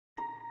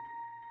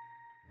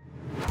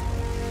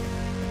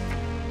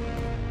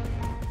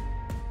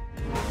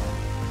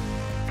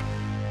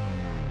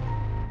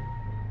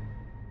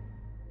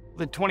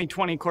The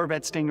 2020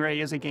 Corvette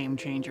Stingray is a game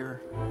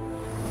changer.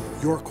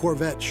 Your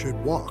Corvette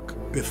should walk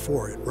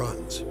before it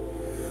runs.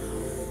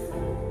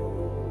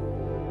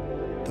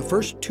 The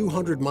first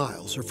 200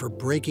 miles are for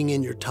breaking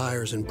in your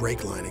tires and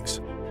brake linings,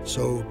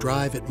 so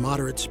drive at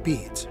moderate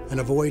speeds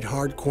and avoid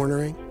hard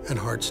cornering and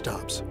hard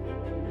stops.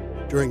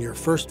 During your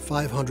first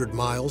 500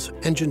 miles,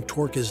 engine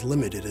torque is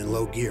limited in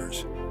low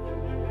gears.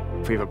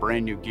 If you have a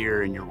brand new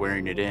gear and you're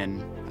wearing it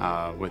in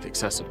with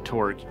excessive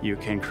torque, you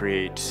can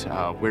create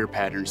wear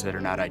patterns that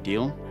are not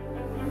ideal.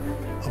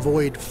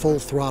 Avoid full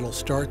throttle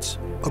starts,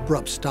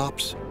 abrupt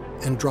stops,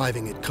 and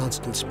driving at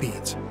constant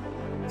speeds,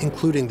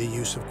 including the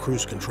use of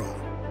cruise control.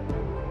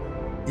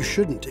 You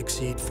shouldn't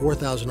exceed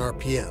 4,000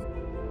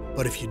 RPM,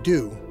 but if you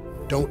do,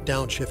 don't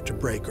downshift to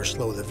brake or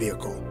slow the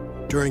vehicle.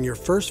 During your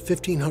first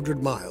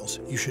 1,500 miles,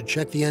 you should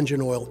check the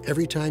engine oil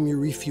every time you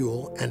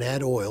refuel and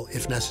add oil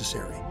if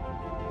necessary.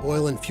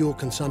 Oil and fuel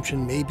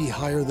consumption may be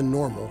higher than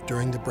normal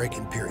during the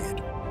break-in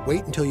period.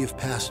 Wait until you've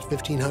passed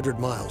 1,500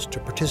 miles to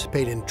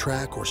participate in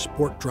track or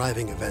sport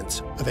driving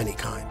events of any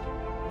kind.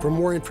 For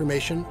more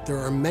information, there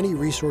are many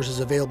resources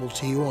available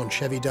to you on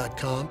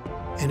Chevy.com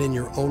and in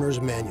your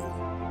owner's manual.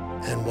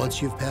 And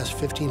once you've passed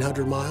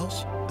 1,500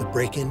 miles, the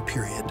break-in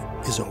period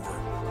is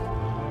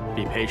over.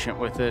 Be patient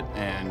with it,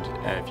 and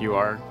if you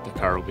are, the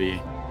car will be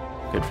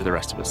good for the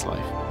rest of its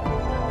life.